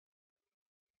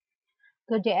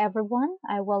Good day everyone.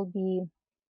 I will be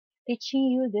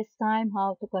teaching you this time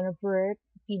how to convert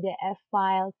PDF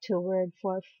file to Word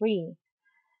for free.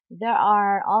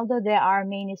 Although there are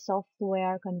many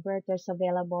software converters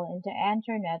available in the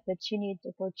internet, but you need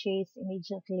to purchase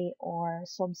immediately or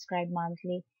subscribe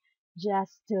monthly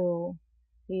just to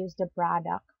use the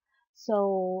product.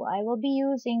 So I will be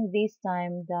using this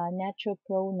time the Netro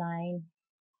Pro 9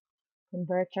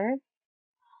 converter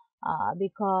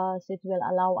because it will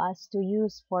allow us to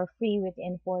use for free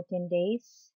within 14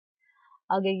 days.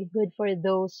 Okay, good for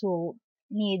those who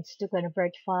needs to convert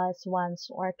files once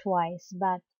or twice.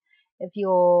 But if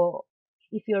you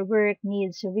if your work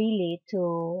needs really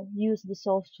to use the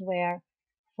software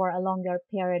for a longer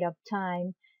period of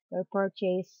time, you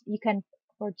can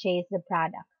purchase the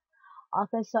product.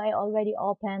 Okay, so I already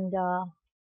opened the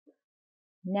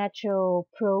Netro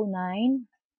Pro 9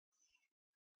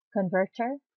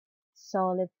 converter.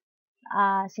 So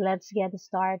let's get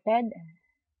started.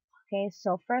 Okay,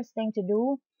 so first thing to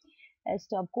do is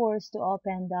to, of course, to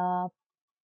open the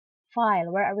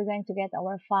file. Where are we going to get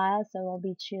our file? So we'll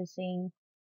be choosing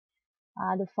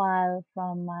the file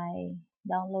from my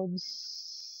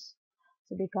downloads.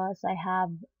 So because I have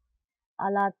a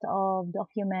lot of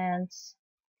documents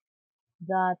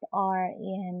that are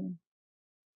in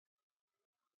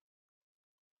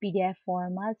PDF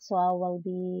format, so I will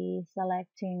be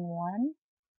selecting one.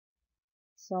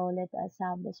 So let us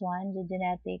have this one, the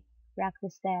genetic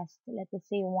practice test. Let us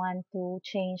say we want to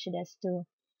change this to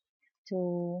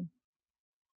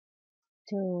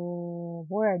to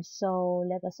Word. So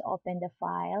let us open the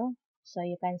file. So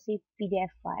you can see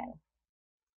PDF file.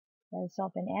 Let's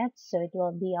open it. So it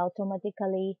will be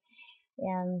automatically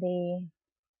in the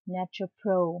Netro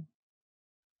Pro.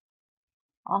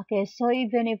 Okay, so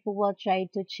even if we will try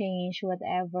to change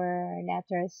whatever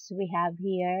letters we have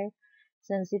here,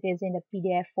 since it is in the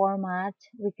PDF format,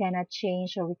 we cannot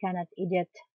change or we cannot edit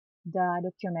the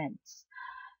documents.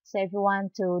 So if we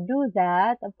want to do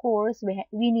that, of course,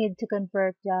 we need to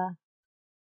convert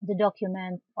the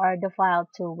document or the file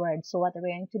to Word. So what we're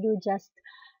going to do, just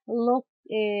look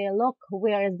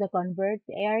where is the convert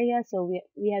area. So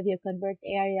we have your convert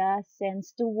area.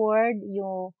 Since to Word,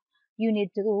 you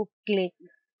need to click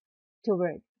to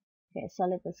Word. Okay, so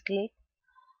let us click.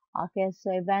 Okay, so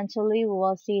eventually we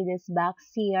will see this box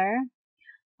here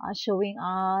showing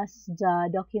us the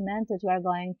document that we're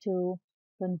going to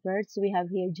convert. So we have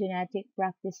here genetic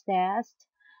practice test.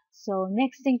 So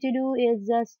next thing to do is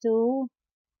just to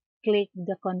click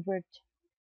the convert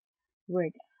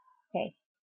Word. Okay,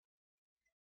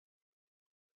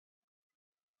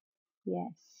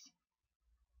 yes.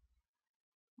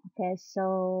 Okay,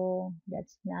 so we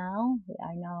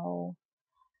are now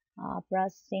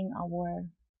processing our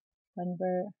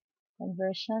conver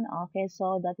conversion. Okay,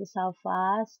 so that is how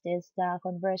fast is the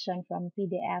conversion from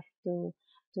PDF to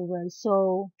Word.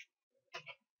 So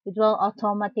it will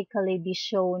automatically be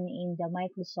shown in the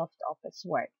Microsoft Office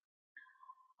Word.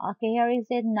 Okay, here is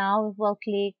it now. We will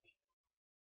click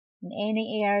in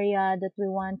any area that we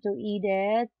want to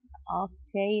edit.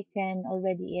 Okay, you can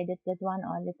already edit that one,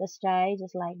 or let us try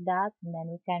just like that, and then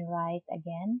we can write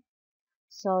again.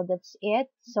 So that's it.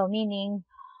 So meaning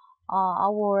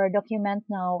our document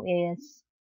now is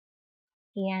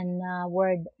in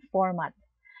Word format.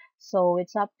 So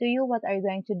it's up to you. What are you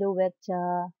going to do with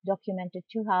document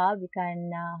that you have? You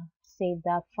can save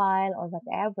that file or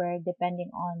whatever,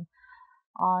 depending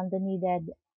on the needed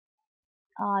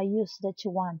use that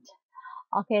you want.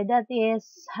 Okay, that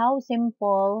is how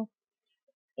simple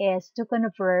is to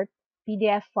convert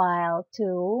PDF file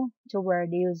to Word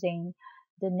using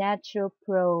the Netro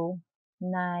Pro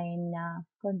 9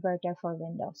 converter for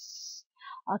Windows.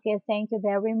 Okay, thank you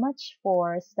very much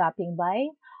for stopping by.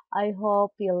 I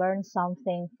hope you learned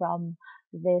something from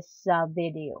this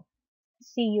video.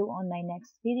 See you on my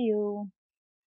next video.